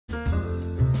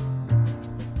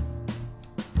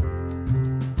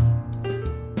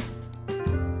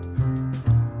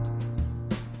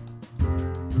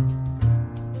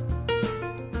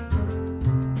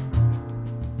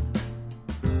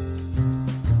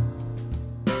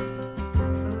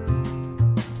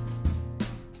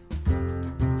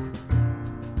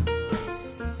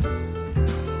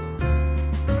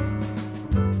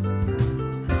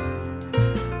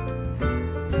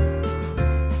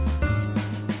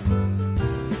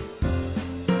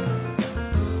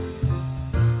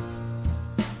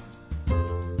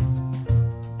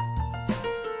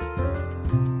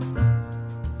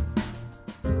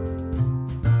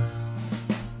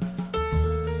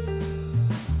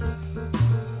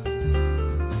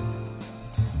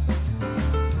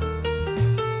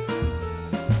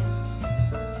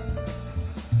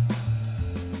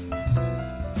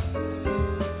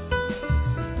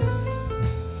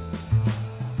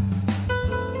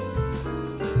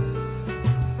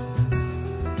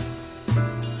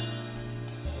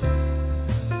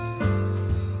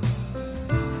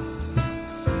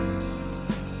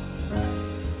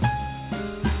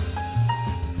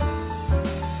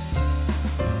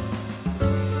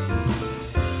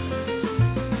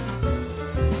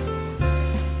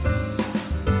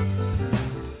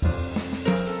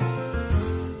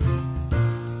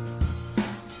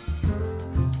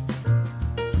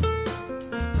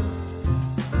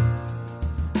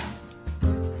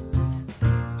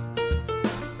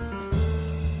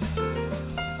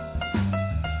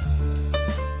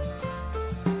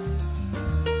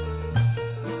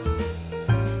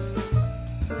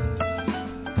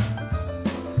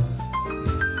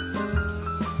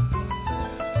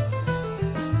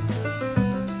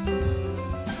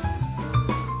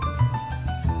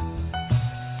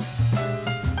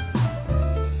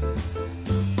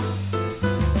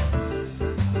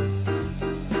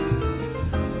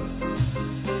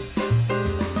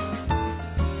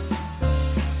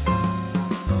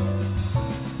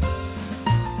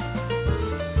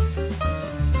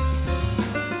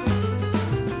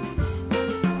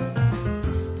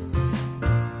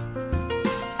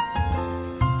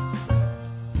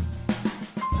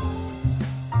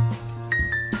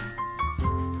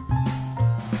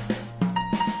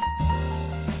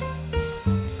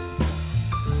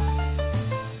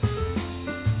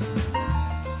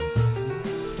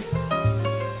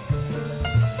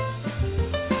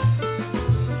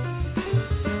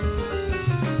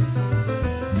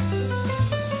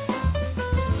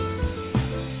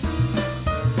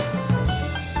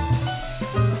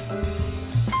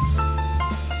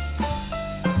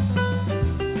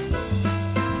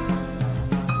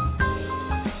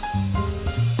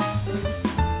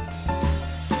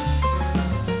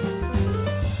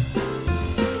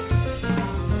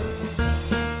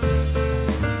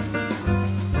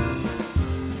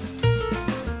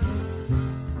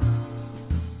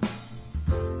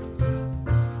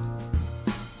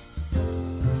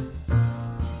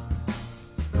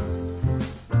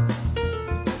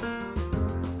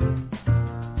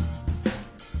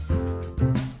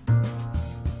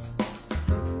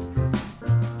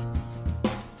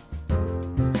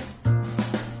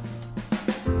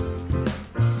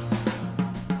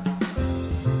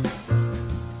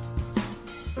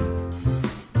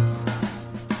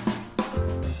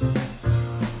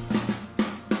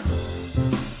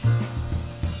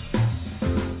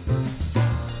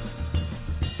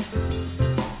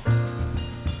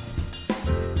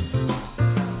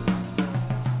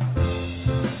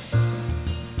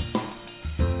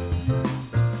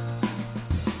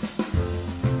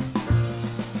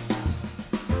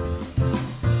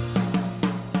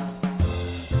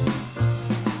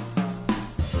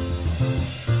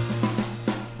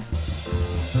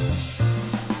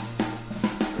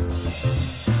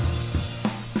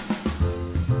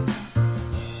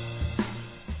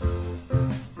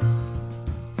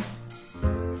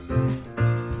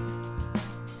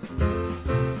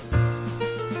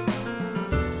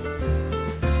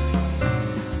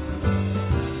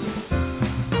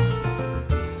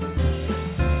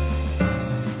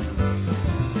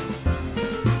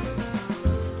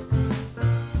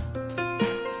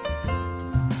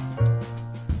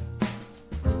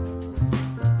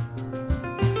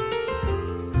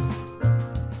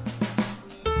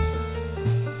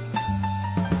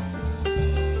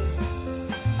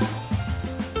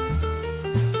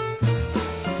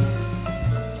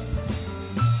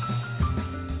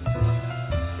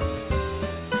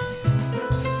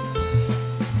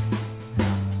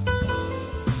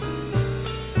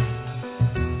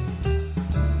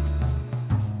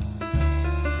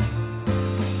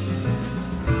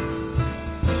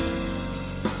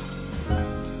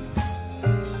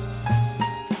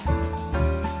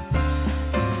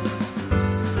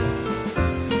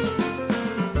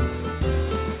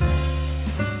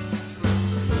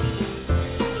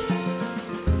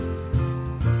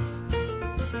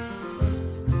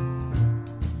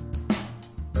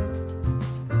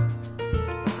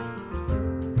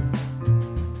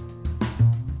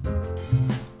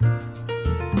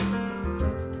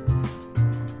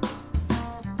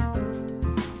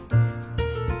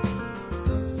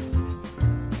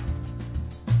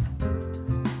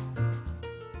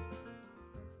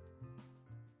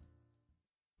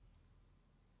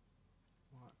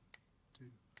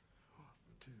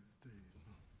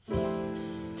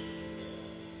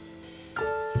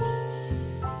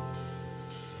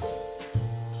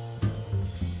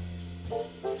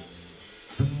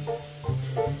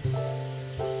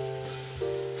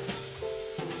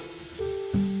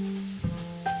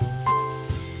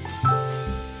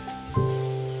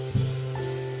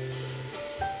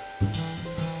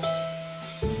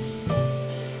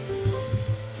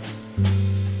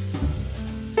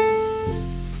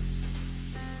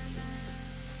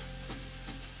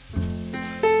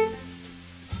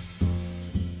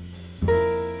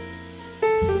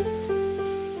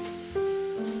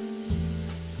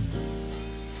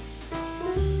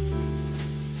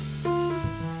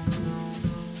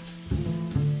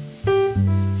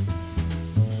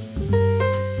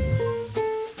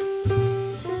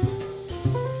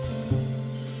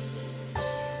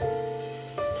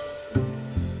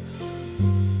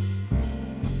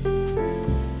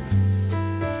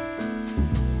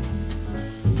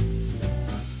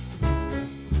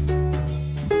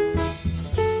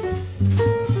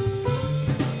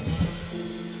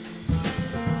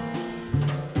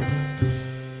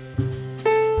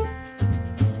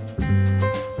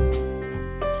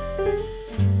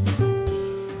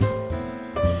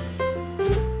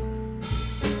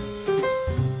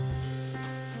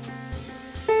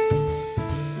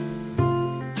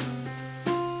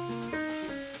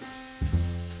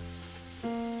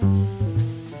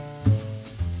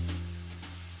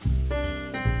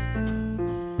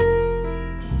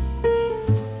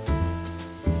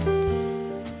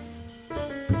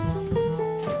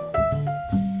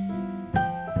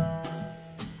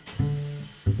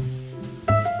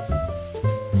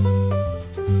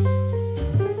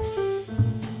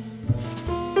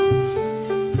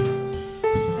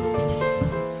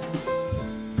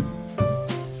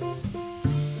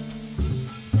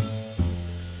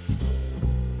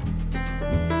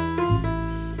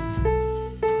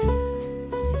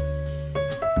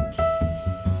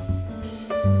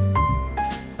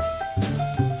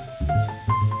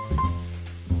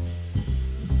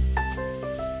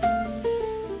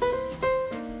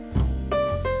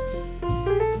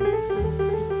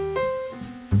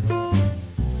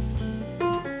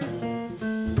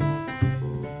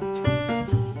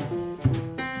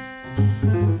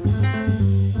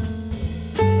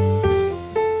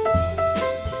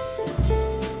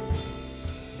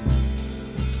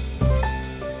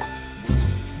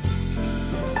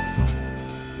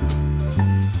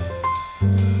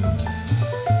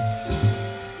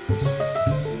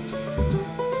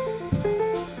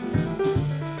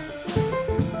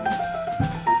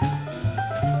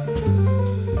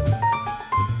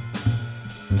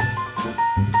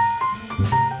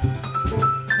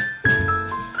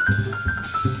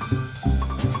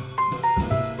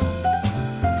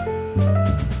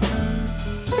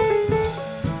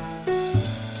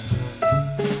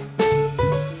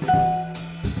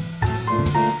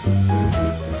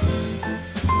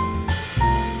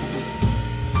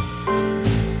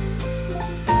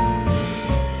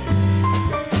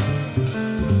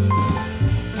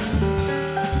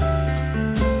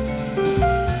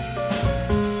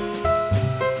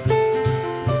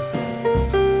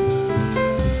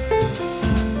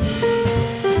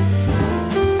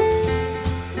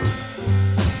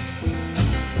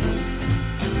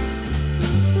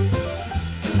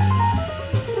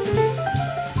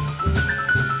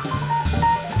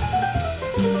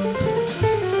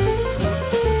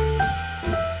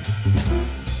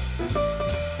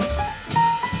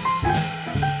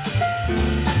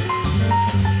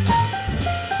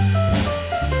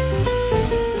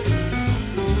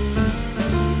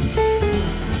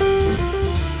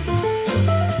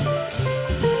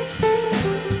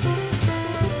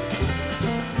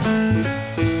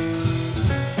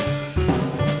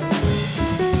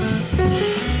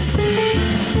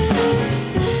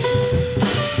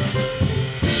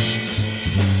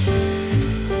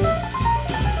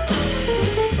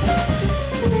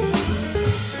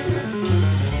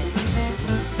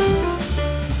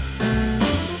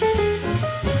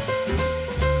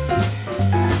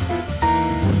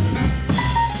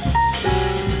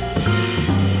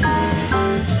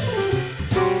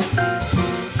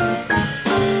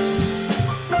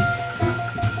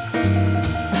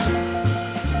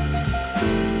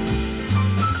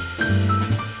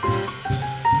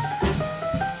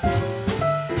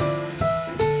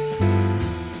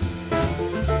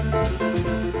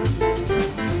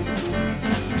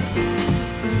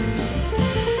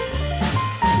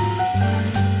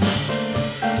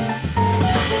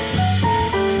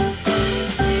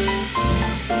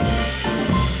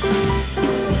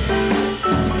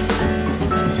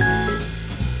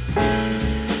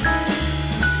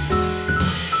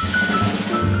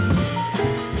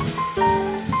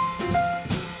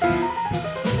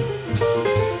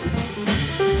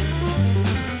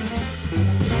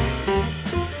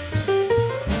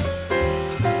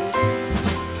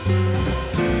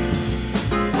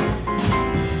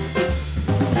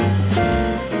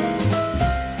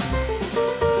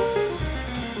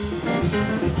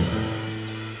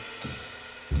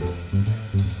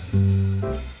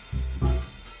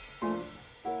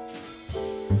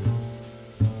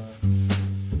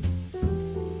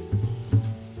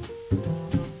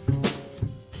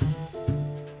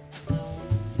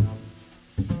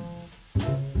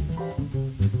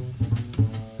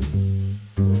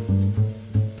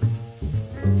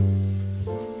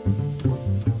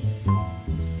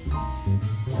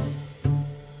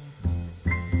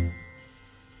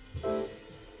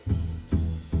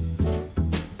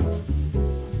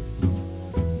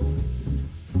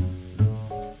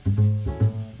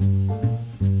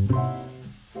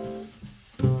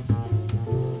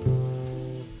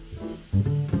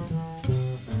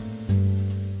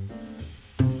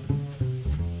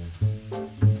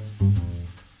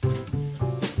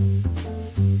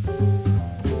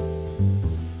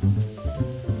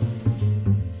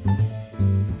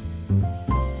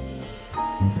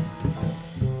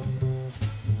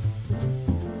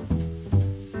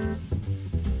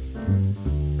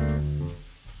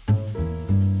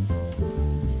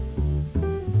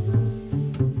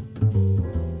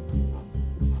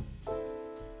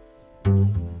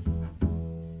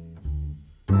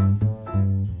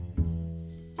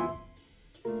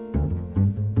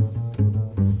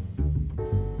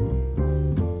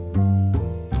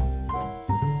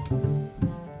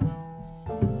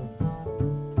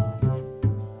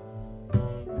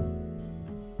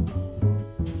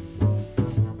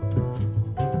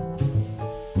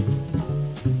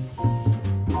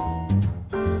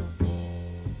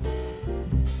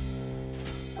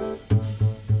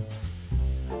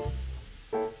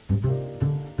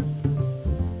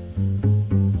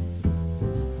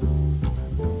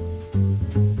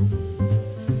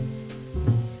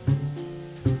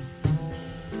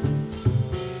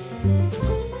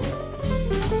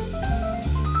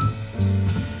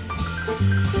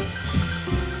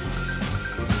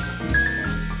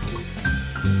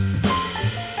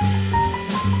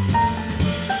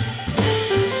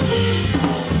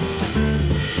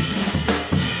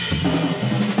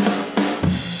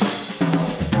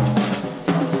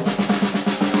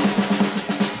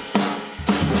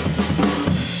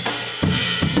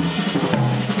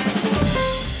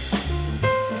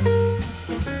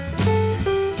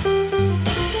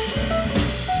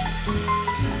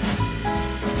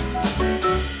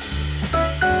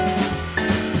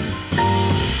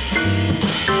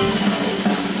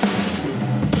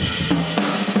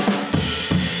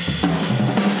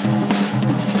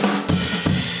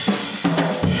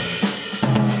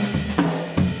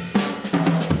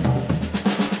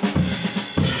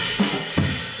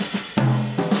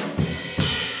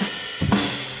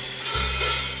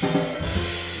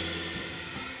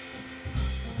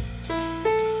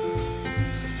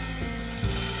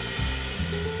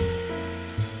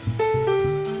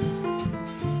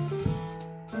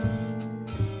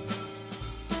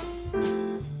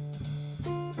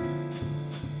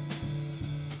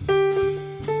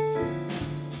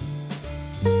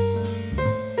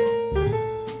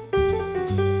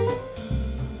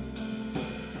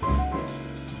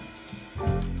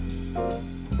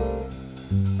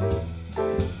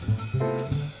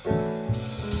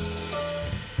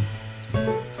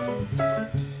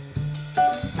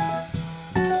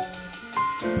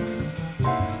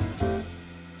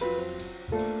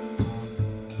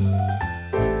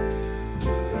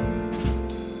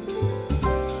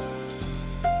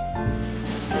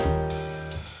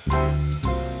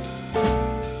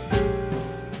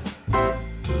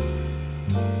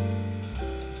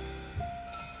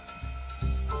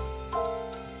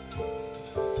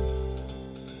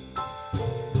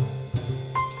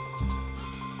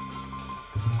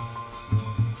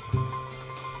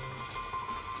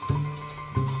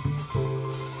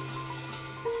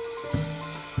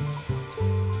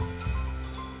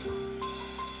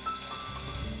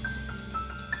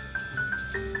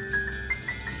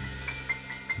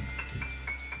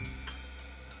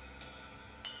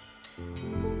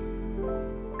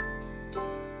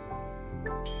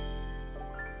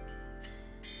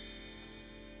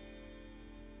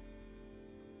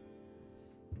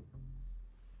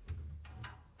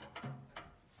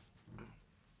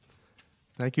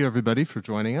Thank you, everybody, for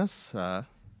joining us. That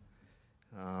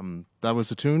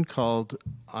was a tune called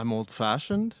I'm Old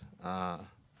Fashioned.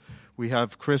 We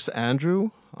have Chris Andrew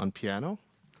on piano,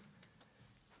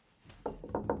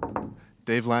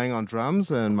 Dave Lang on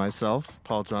drums, and myself,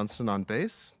 Paul Johnston, on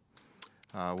bass.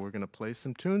 We're going to play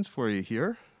some tunes for you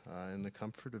here in the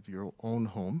comfort of your own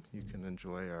home. You can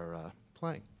enjoy our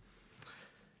playing.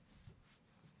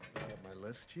 I got my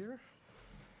list here.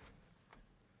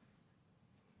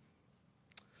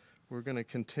 We're going to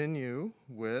continue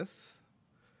with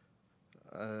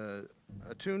a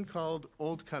tune called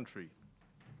Old Country.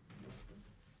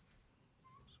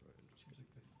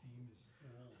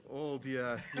 Old,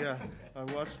 yeah. I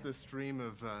watched the stream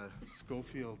of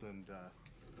Schofield and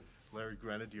Larry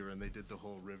Grenadier, and they did the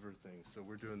whole river thing. So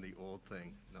we're doing the old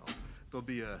thing. No, there'll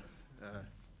be a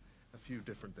few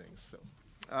different things.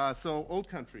 So Old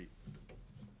Country.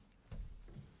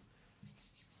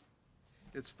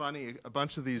 It's funny, a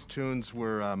bunch of these tunes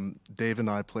were, Dave and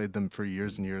I played them for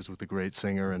years and years with a great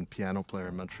singer and piano player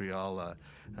in Montreal,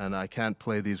 and I can't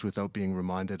play these without being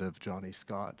reminded of Johnny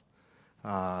Scott,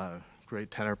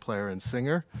 great tenor player and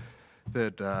singer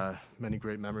that many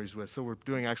great memories with. So we're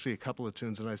doing actually a couple of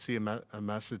tunes, and I see a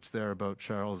message there about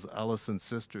Charles Ellison's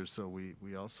sisters, so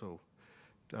we also,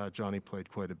 Johnny played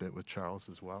quite a bit with Charles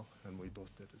as well, and we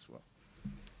both did as well.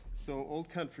 So Old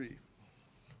Country.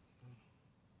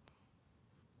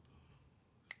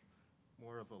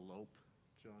 More of a lope,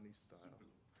 Johnny style.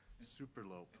 Super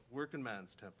lope. Working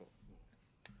man's tempo.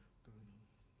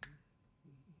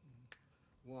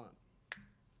 1,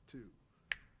 2,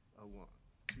 1,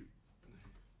 2.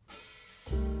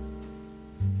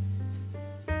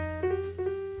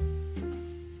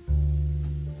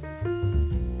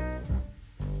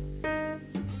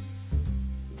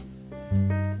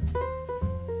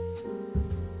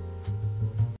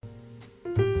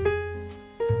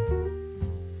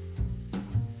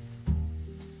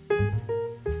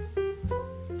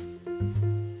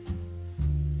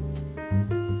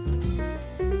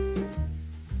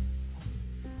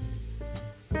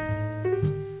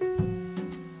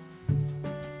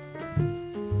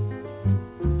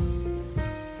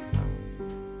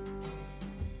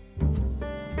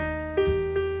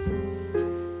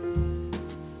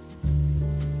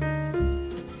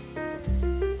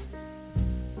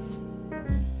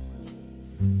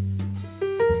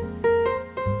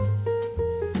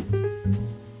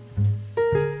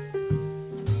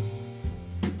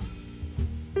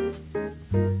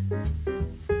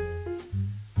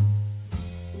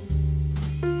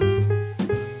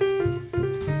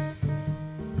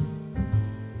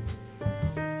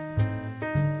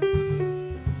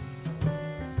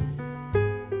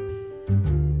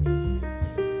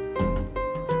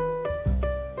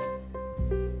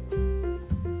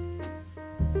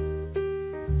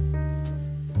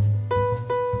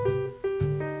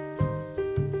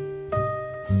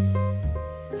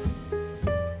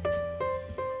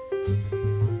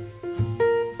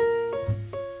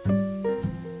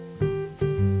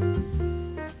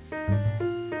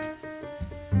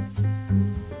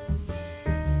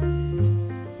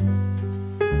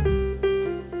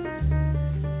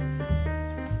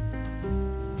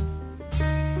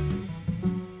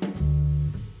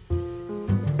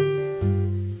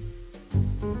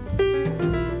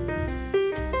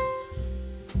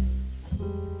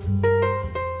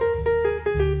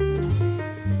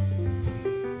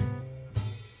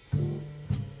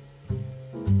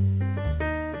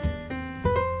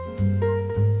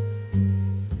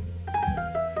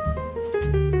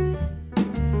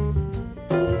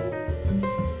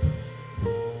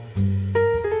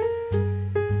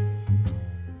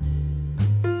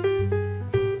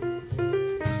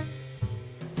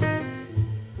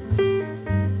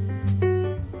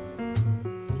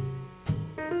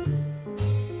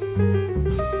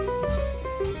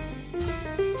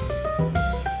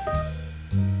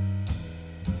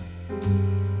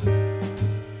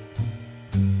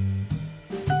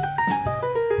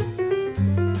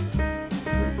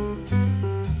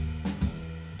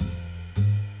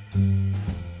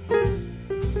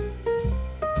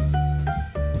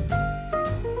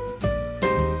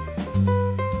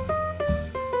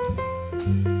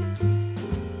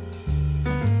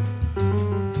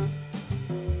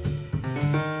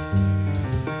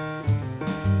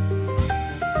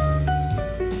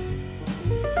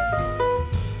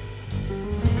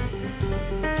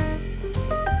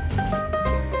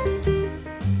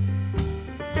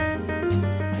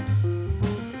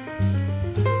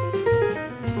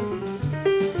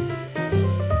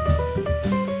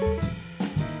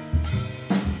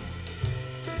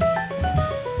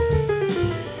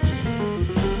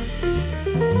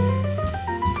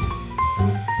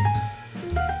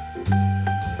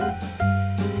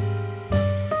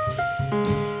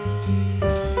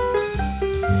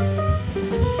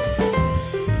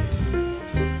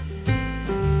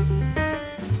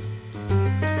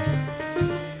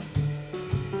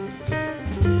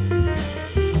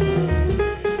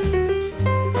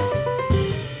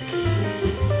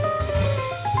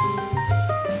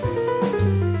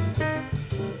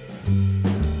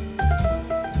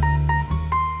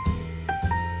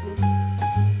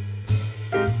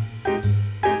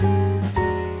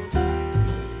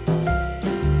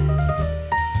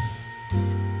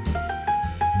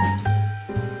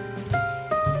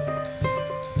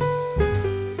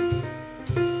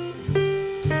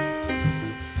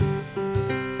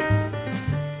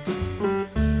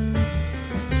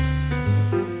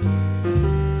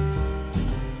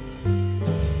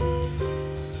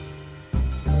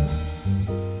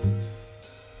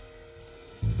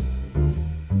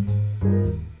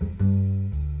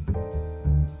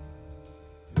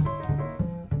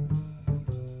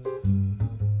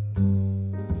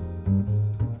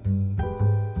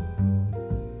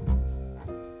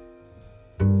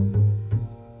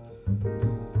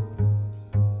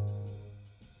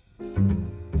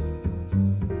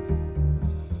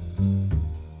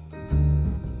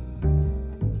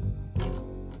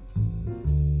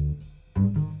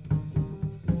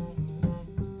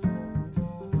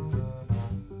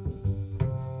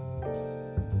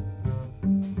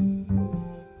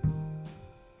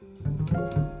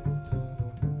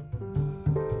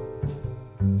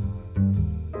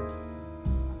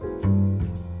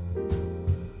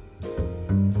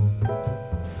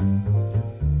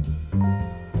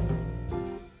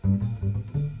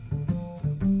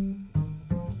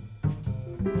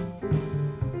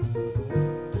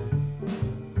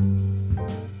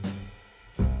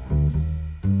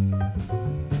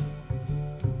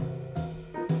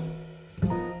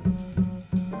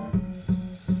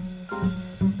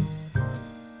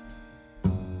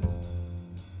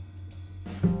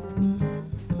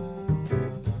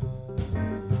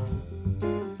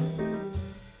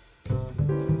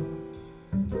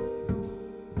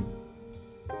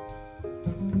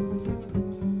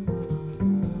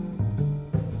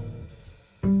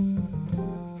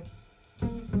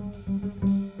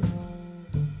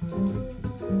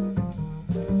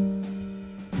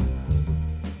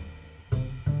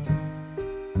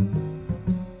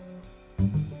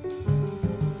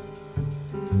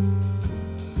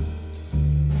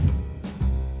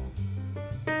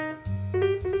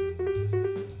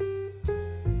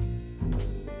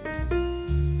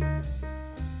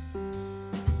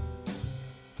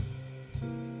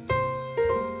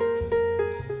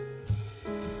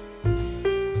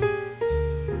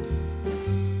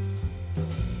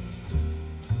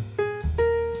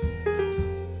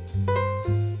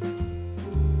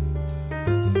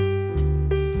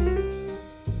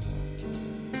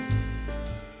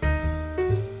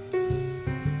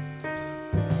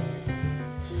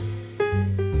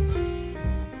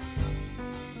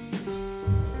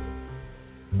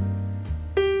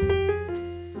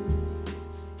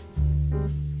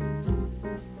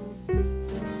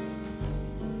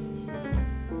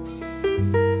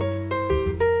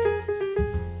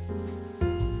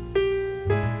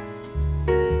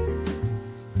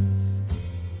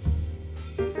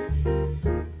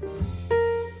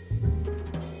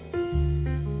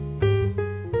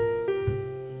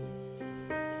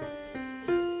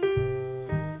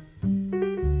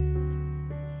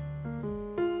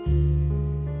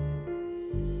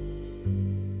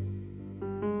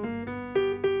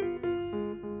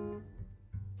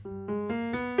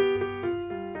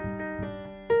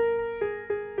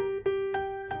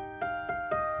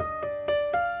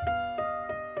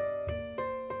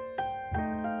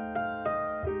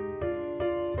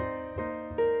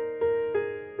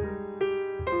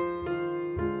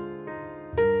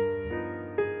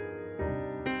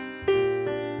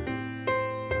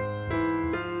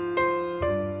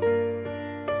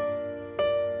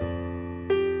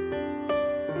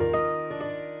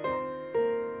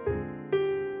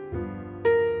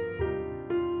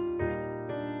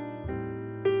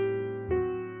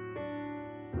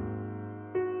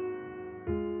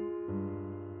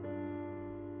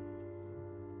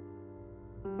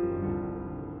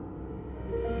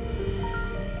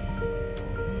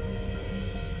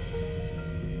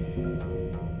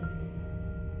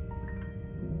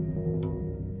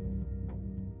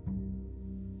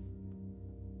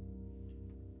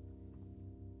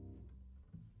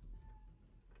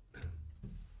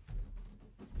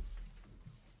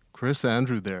 Chris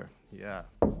Andrew there. Yeah.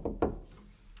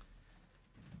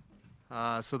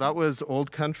 So that was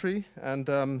Old Country, and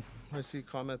I see a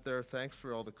comment there. Thanks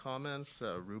for all the comments.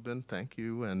 Ruben, thank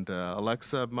you. And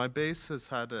Alexa, my bass has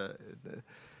had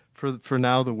for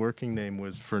now the working name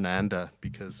was Fernanda,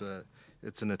 because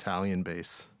it's an Italian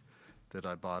bass that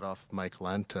I bought off Mike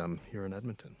Lent here in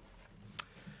Edmonton.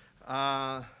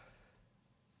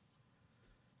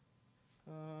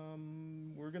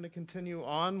 We're going to continue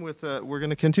on with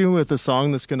a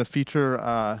song that's going to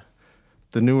feature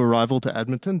the new arrival to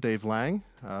Edmonton, Dave Lang.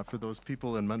 For those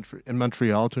people in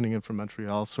Montreal, tuning in from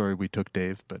Montreal, sorry we took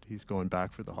Dave, but he's going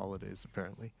back for the holidays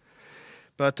apparently.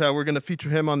 But we're going to feature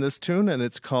him on this tune, and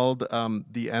it's called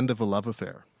 "The End of a Love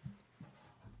Affair."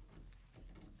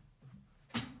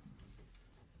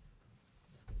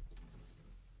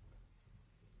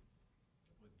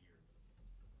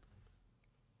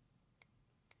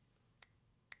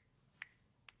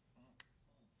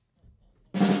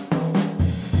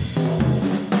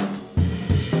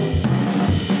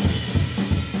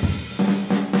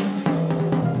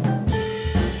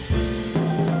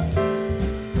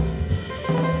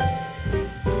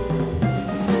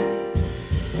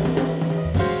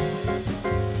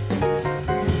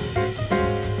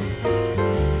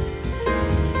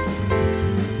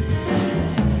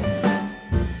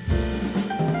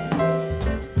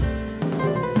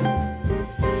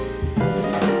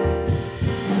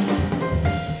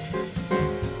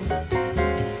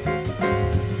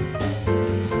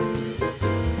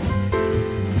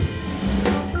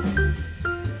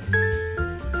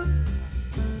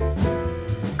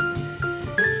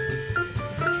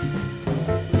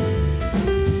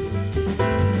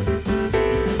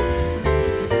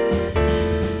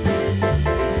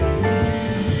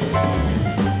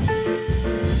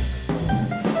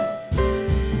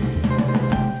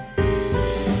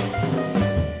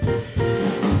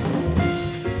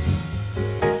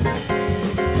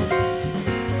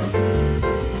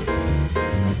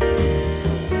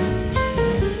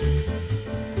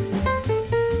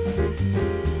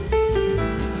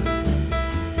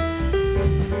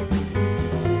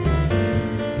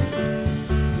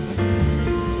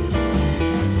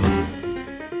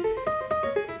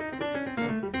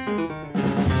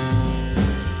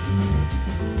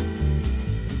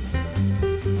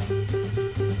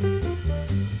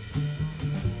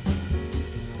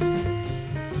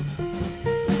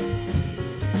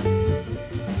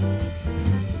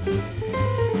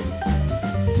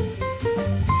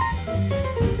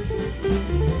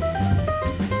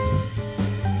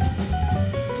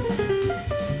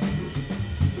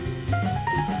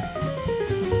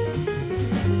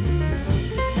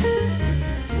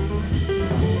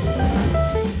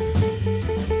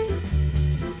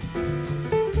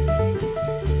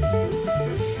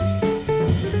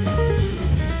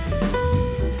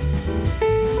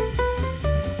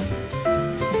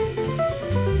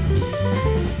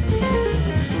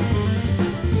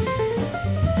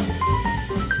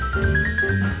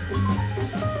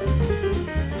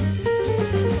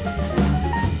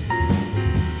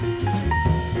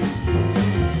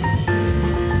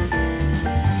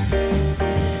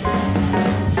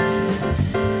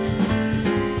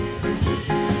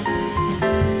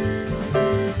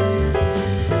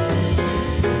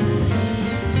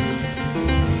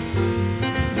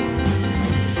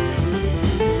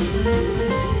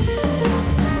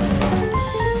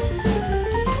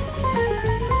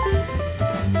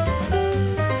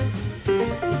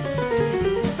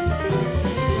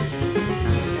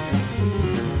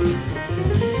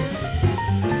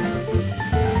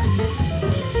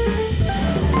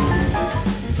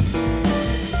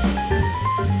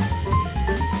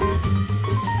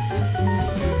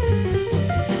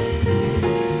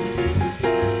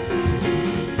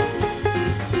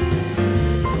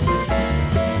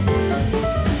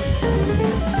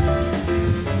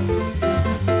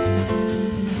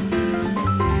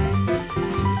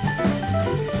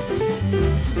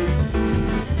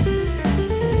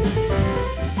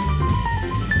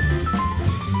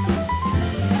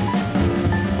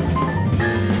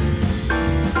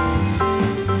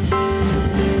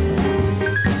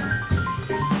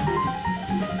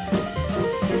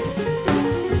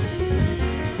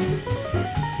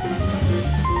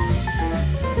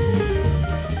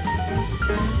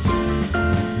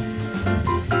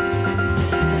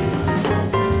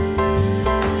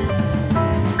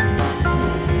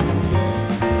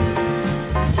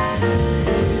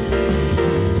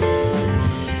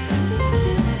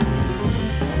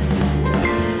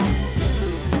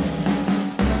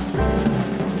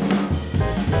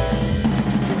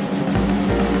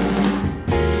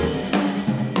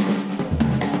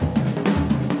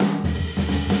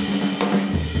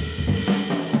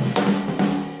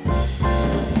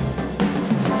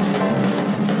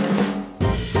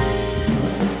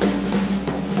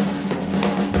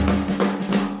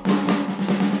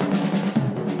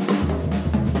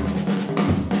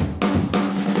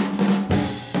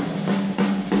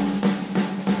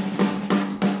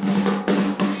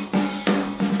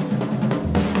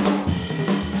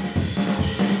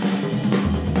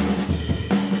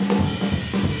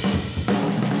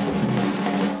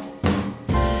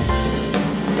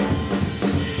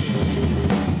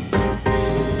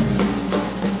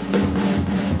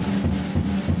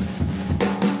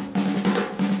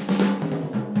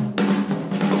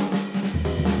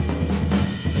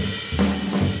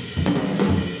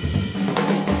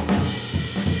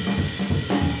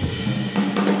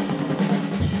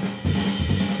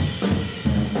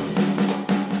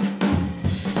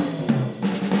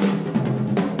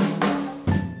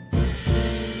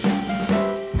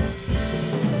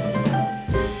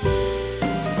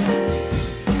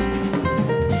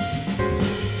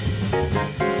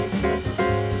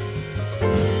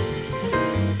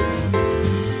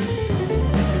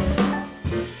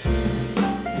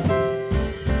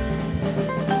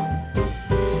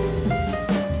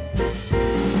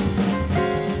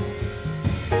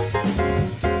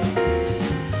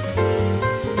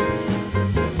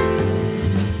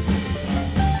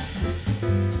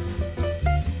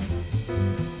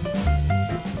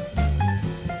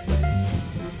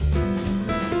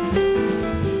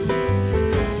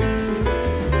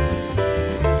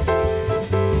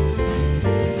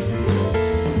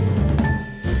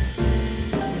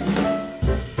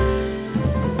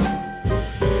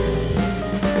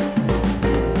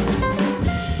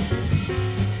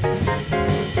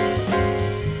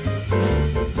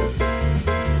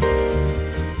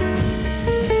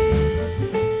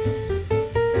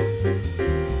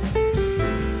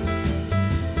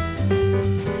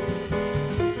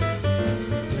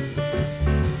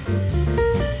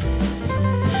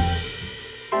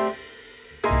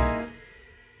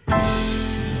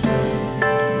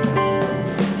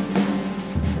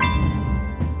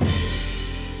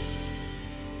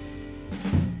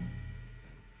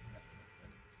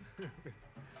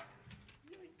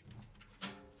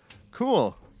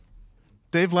 Cool.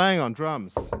 Dave Lang on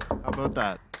drums. How about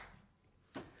that?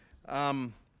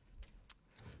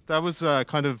 That was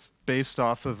kind of based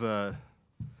off of a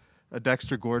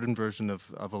Dexter Gordon version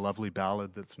of a lovely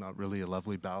ballad that's not really a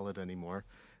lovely ballad anymore.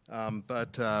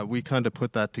 But we kind of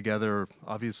put that together,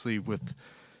 obviously, with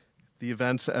the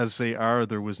events as they are.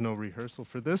 There was no rehearsal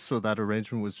for this, so that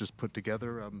arrangement was just put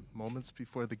together moments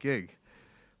before the gig.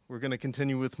 We're going to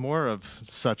continue with more of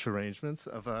such arrangements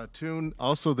of a tune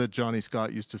also that Johnny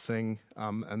Scott used to sing,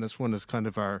 and this one is kind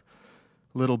of our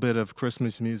little bit of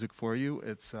Christmas music for you.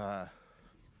 It's got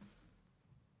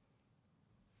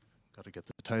to get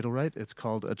the title right. It's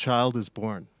called "A Child Is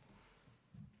Born."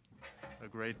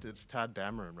 It's Tad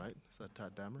Dameron, right? Is that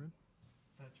Tad Dameron?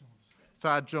 Thad Jones.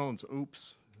 Thad Jones.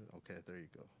 Oops. Okay, there you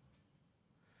go.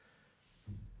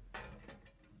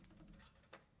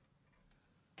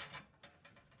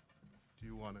 Do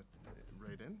you want it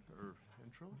right in or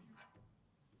intro? Do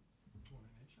you want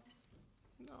an intro?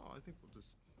 No, I think we'll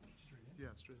just Straight in?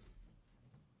 yeah, straight.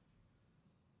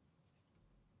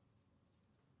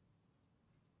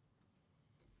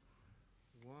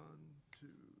 One, two,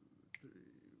 three,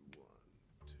 1,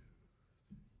 2.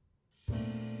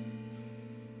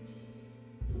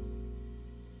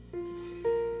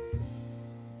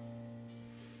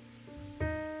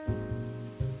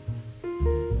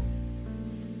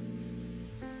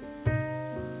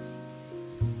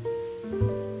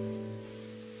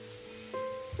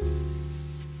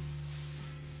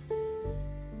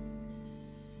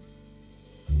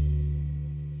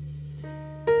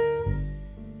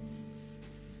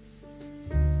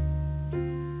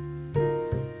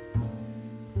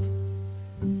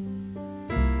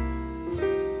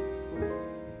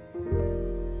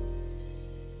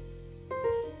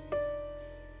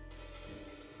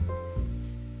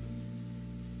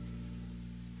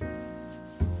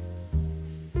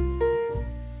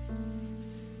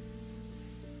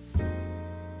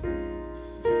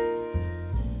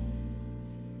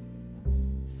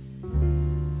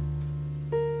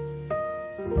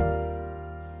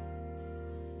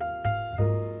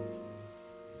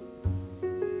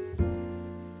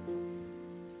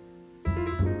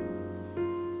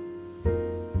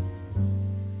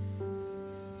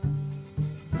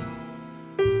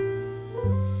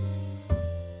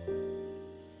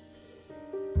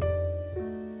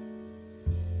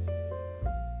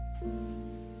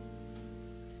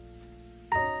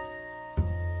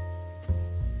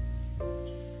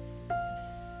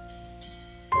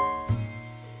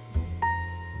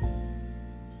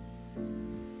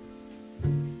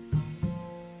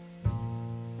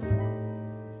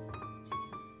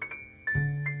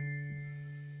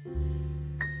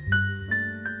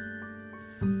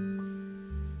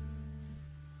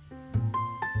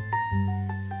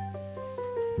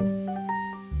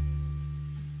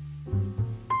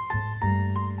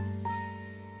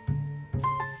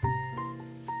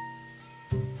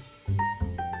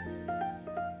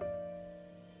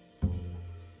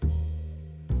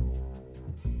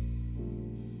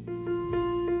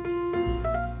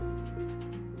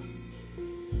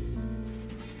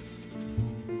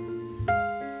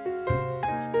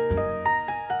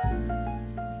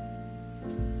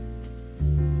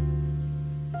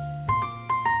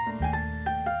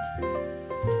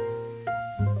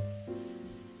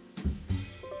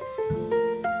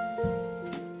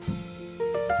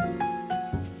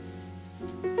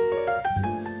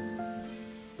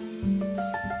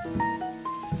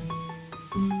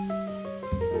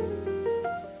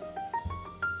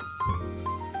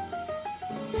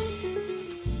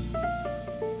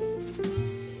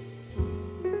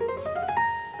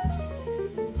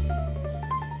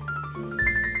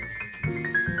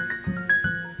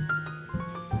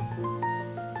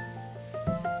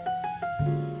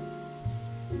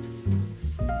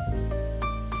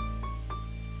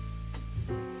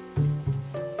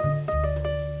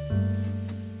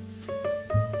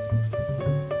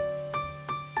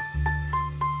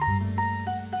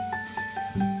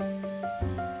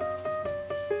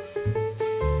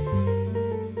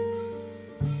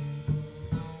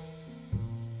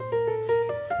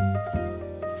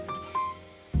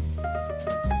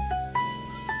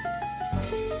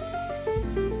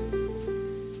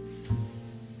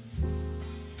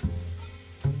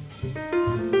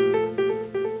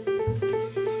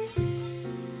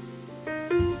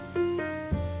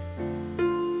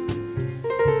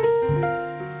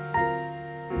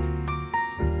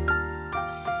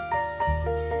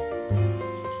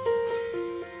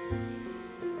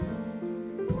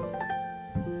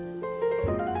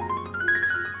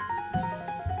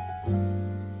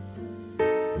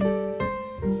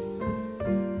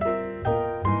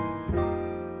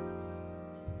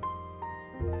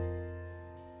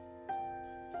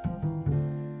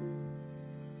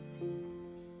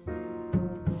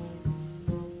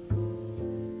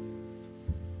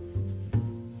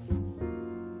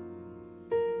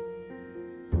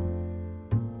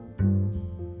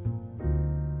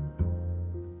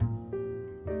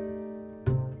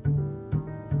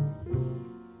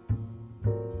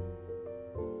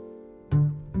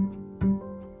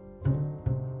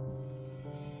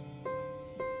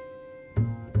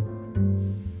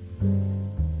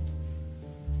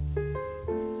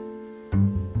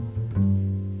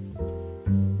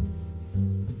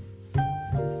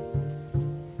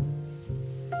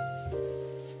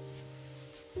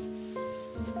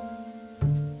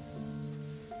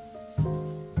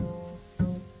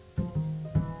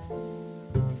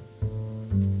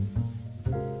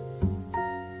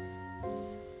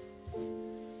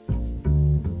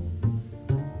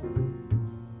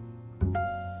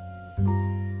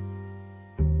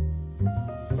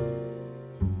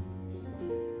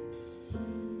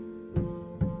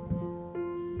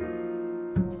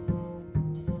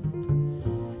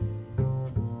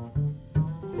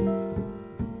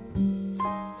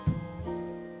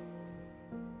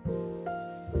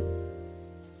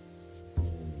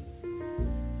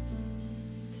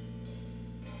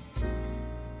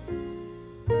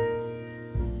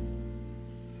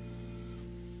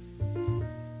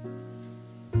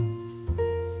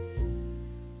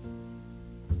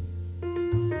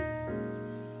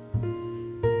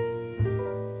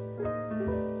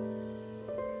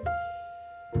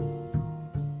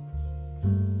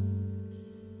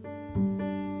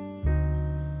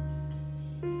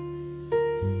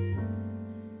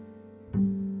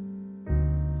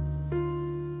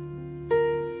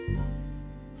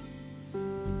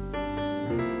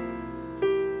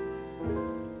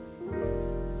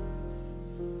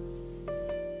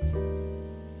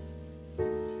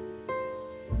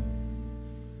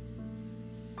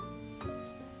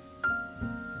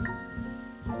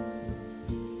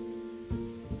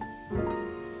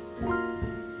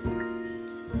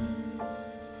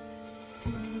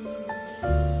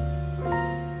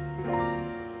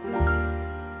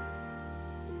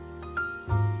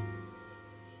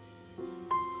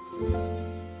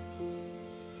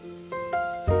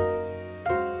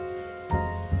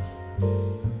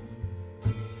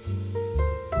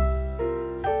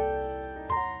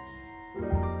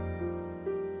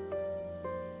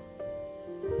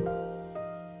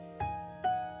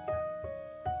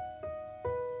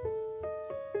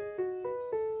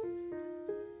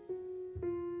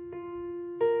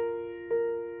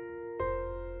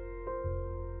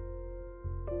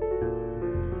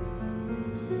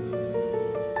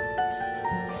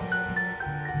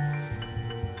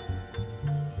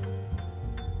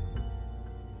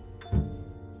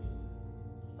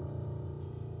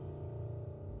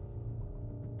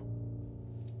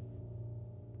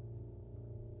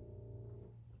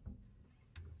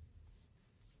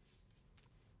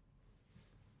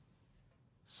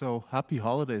 So happy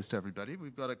holidays to everybody.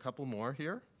 We've got a couple more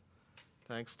here.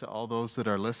 Thanks to all those that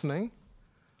are listening.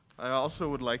 I also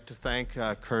would like to thank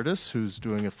Curtis, who's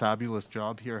doing a fabulous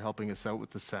job here helping us out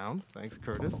with the sound. Thanks,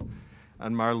 Curtis.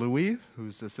 And Mar-Louis,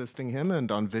 who's assisting him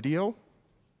and on video.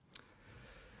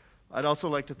 I'd also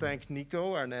like to thank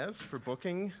Nico Arnez for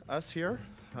booking us here.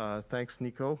 Thanks,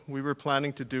 Nico. We were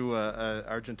planning to do an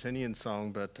Argentinian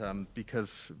song, but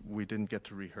because we didn't get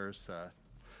to rehearse,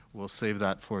 we'll save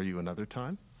that for you another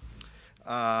time.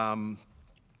 I'd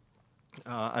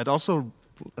also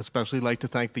especially like to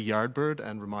thank the Yardbird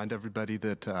and remind everybody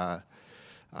that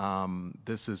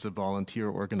this is a volunteer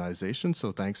organization,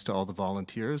 so thanks to all the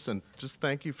volunteers. And just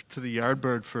thank you to the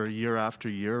Yardbird for year after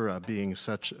year being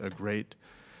such a great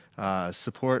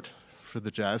support for the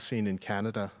jazz scene in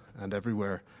Canada and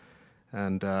everywhere,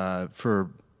 and for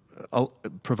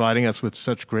providing us with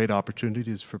such great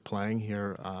opportunities for playing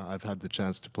here. I've had the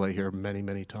chance to play here many,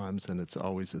 many times, and it's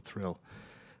always a thrill.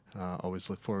 Always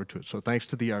look forward to it. So thanks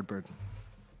to the Yardbird.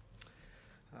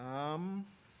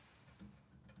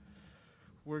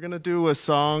 We're going to do a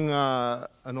song,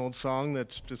 an old song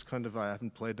that's just kind of, I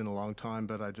haven't played in a long time,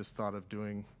 but I just thought of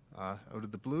doing out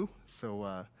of the blue.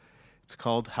 So it's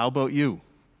called How About You?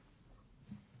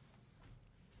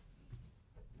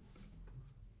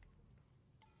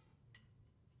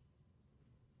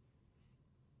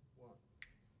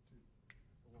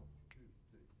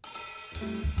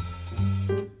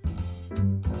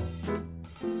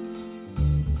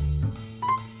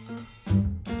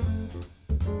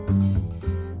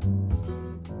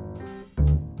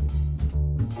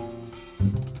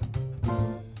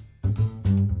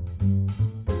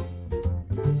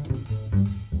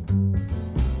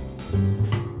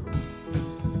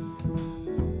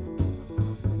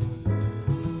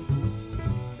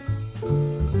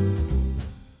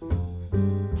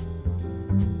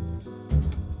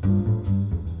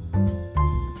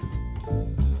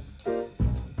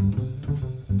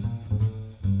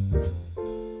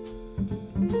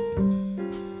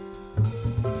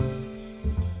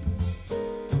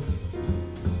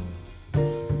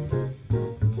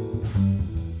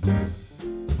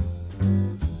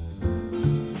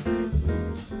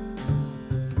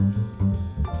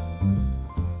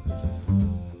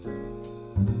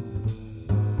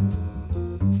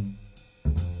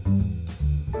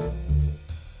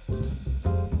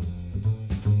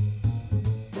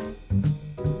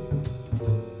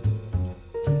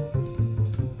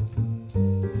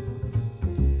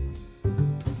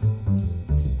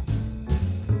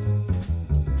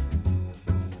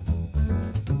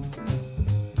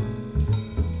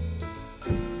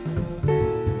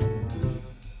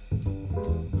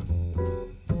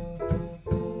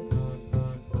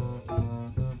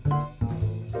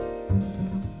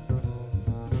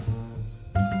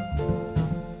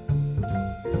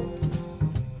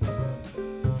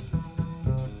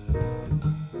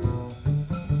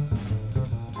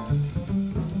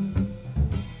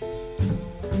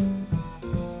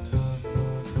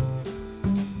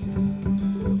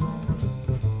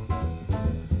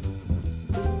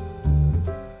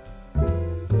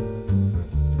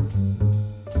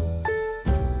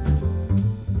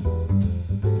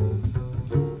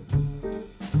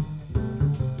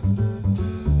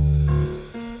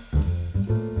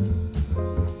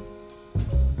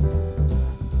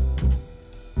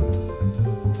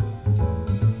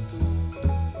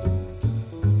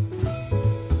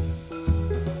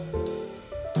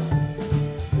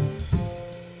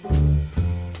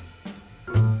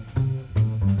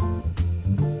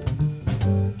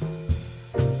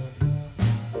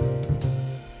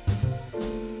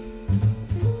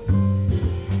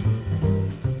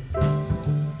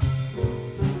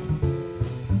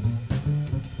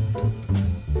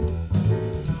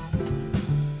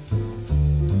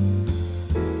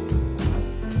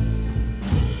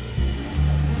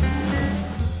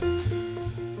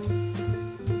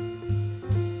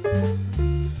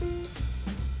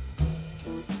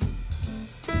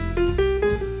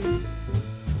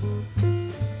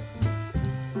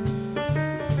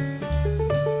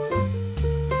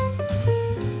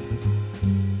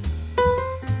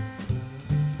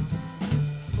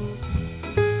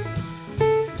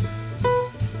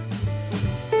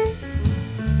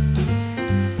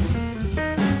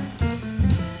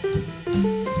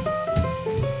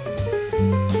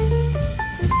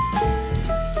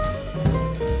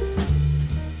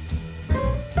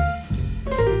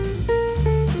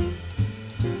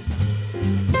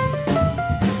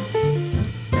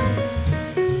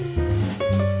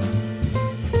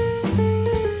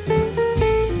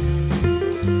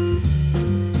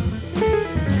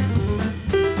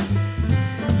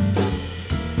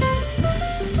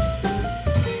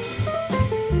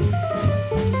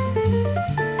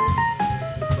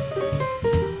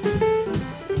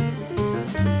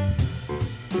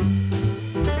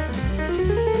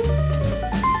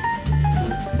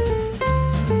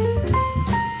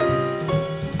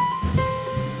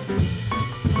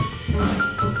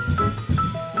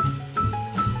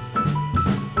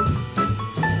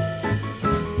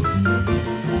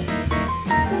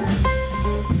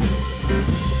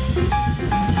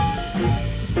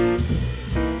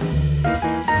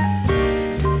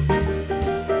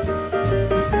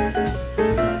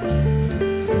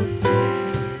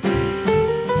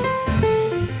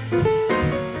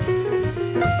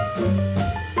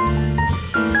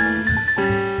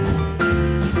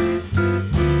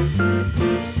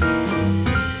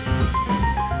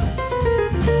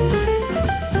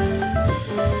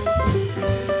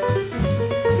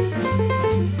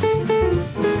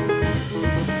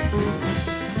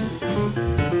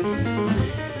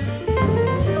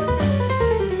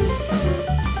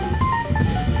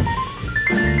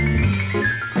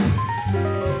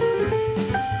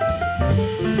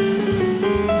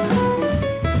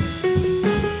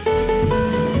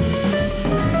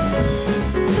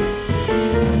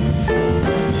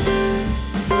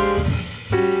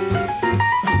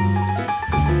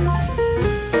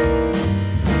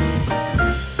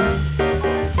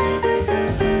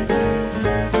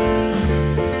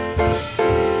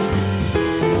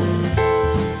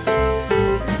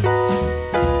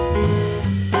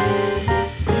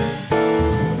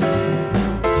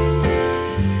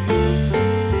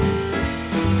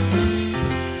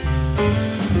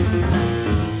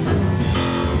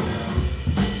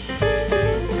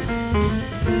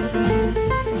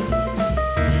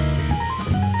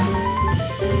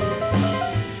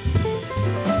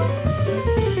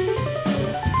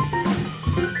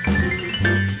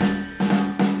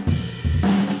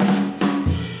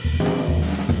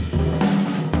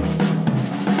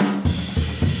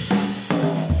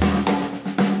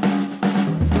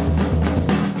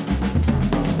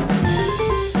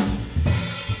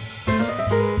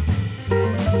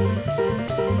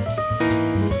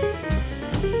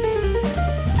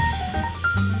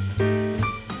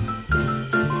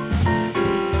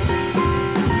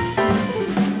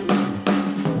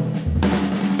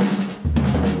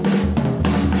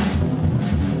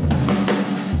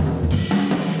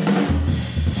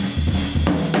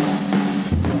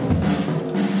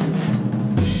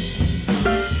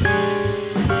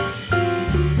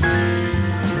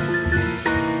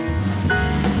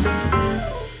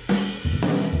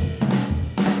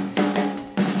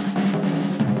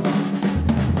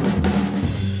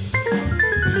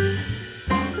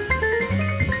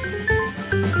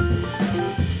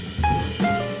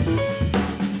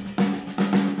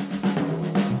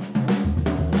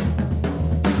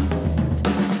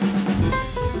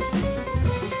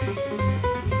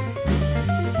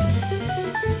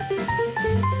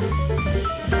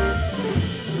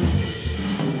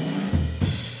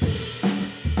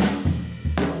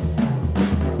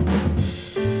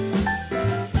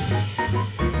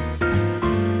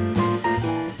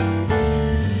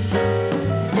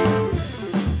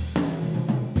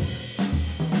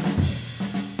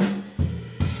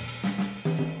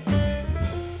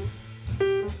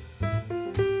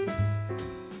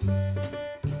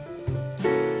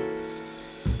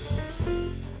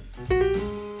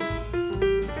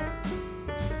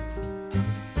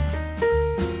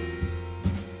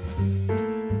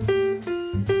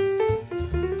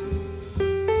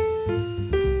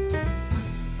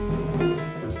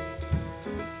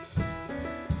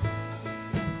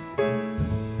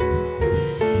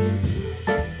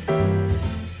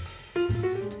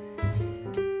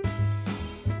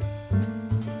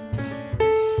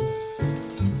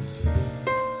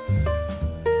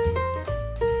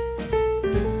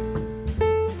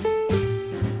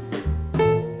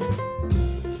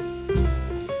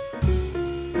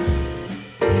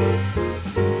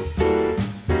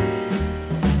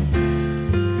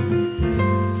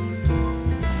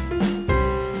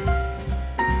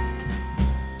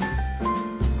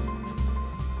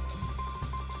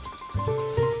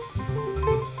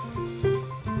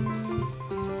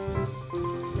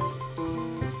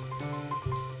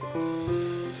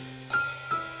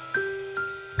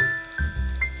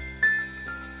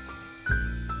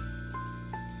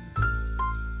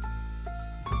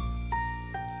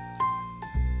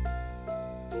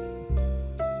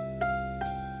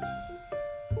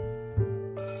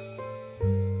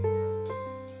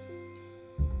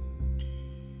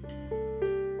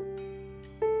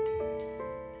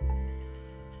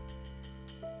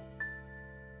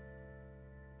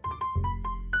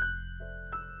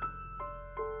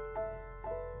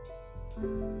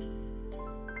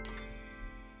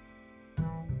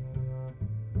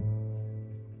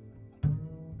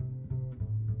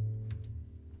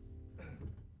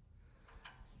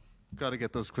 Got to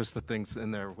get those Christmas things in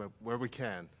there where we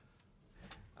can.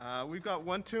 We've got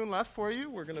one tune left for you.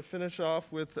 We're going to finish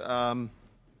off with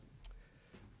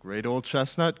great old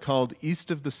chestnut called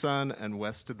East of the Sun and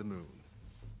West of the Moon.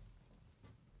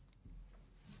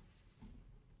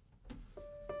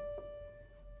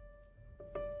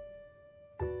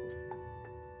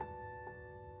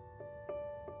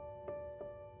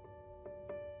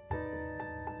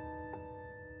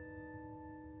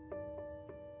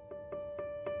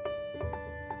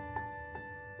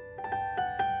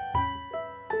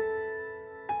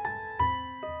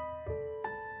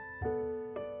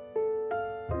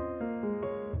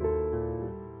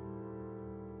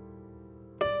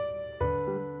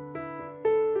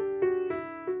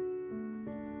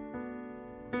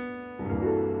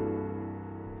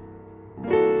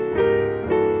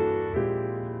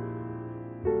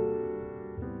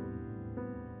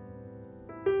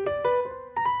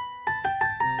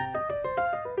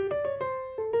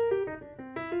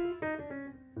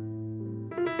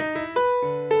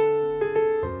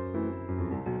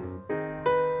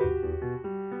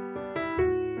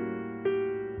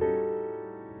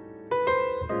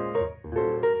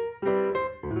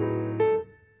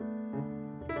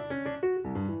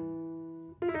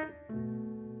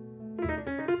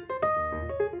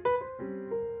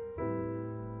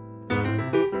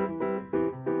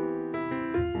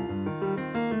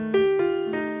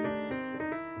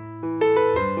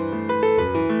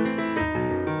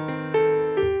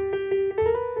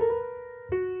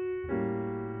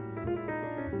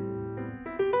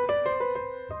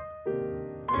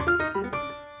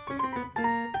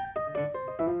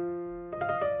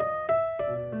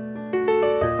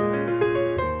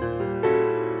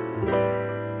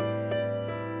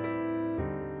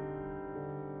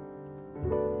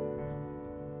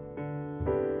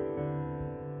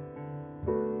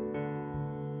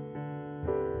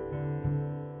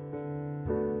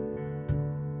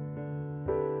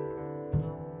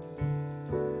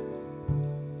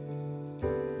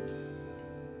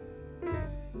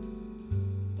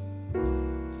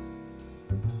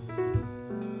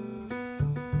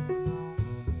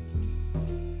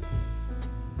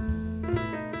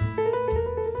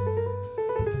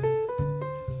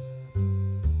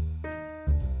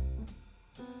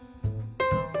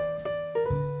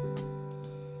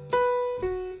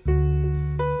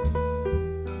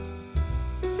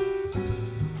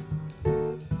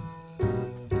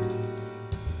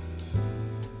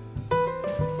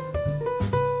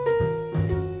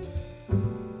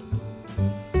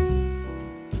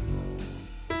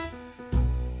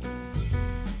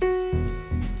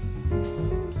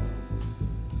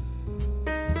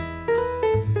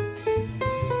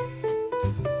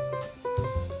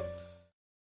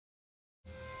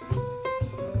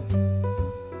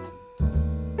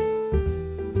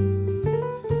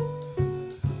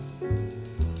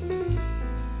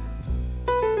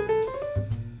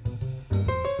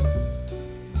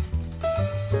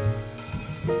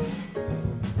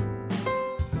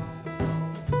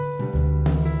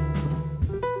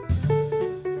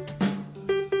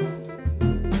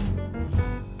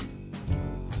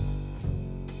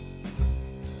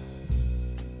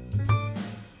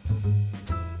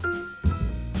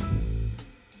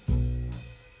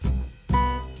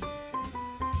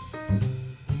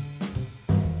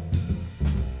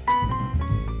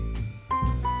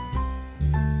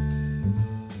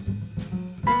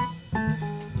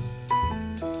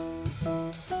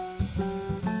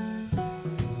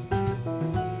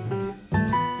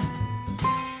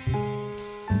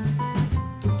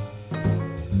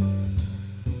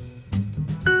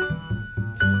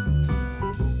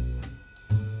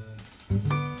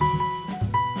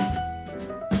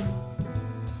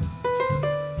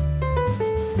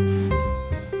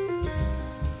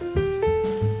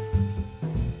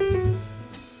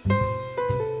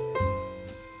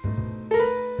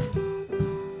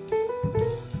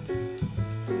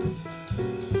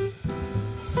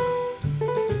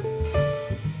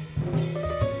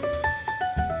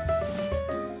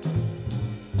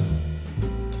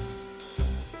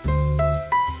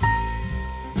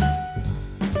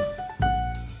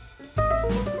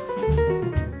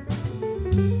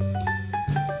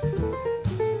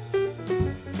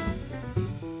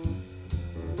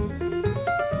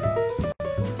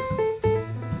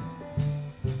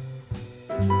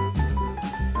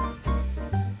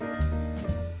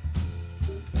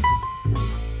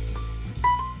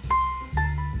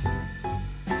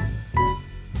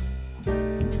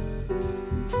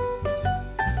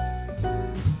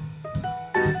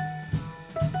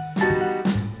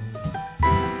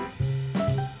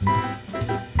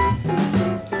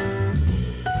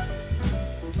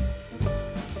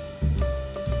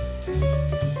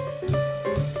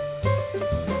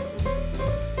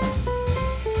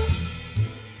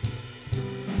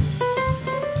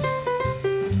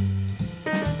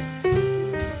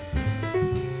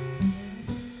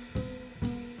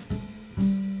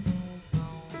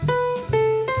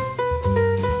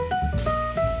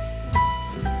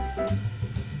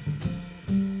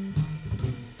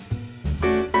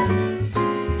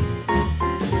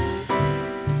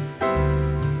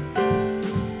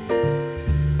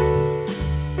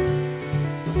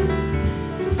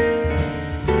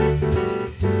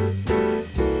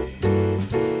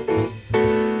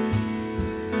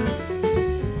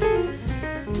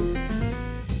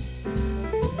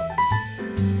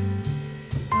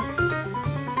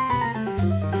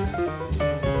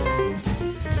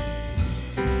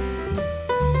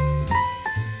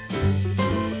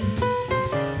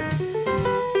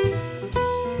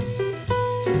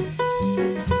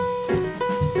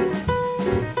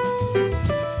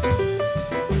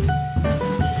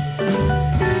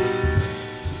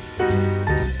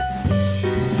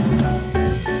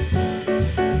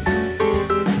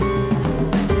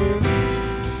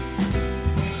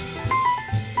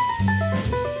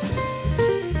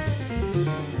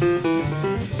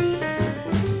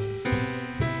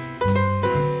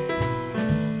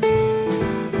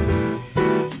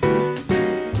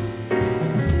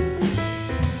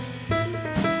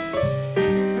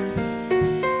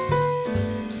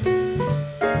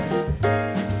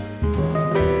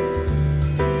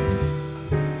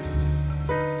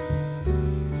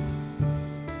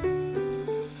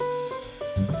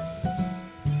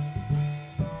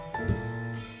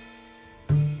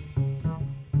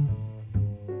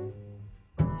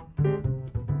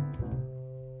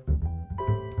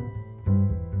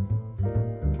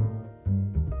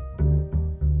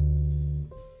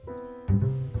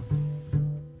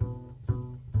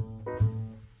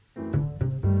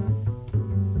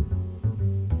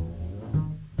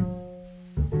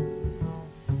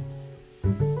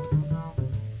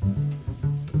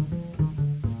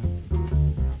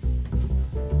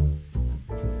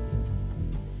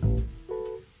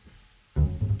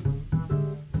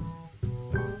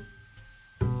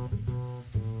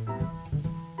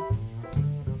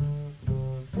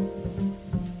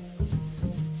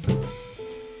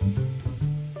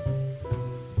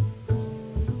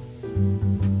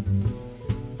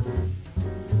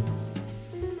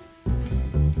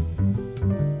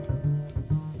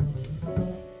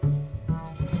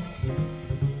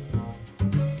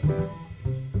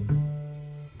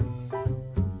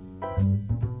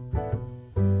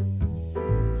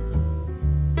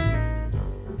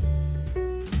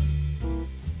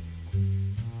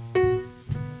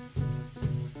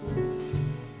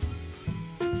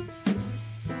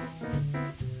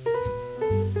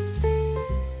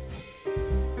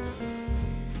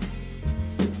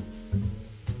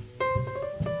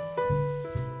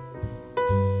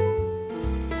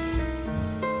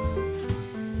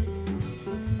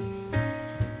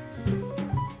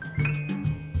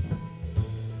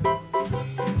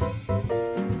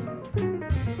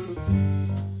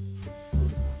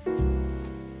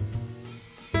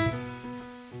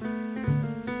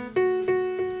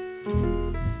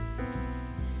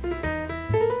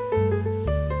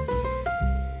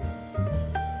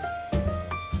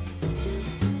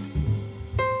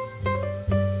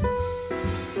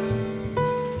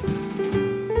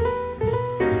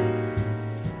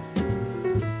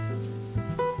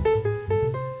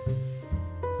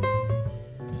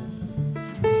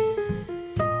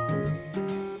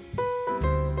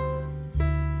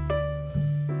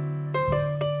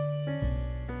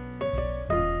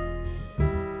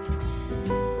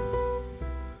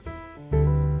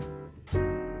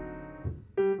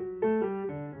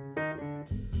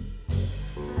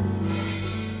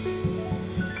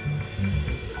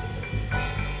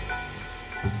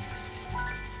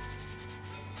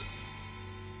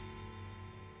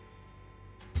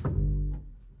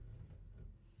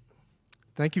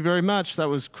 Thank you very much. That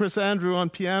was Chris Andrew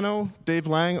on piano, Dave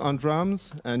Lang on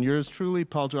drums, and yours truly,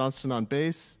 Paul Johnston on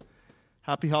bass.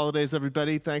 Happy holidays,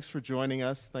 everybody. Thanks for joining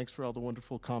us. Thanks for all the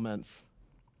wonderful comments.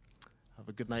 Have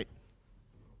a good night.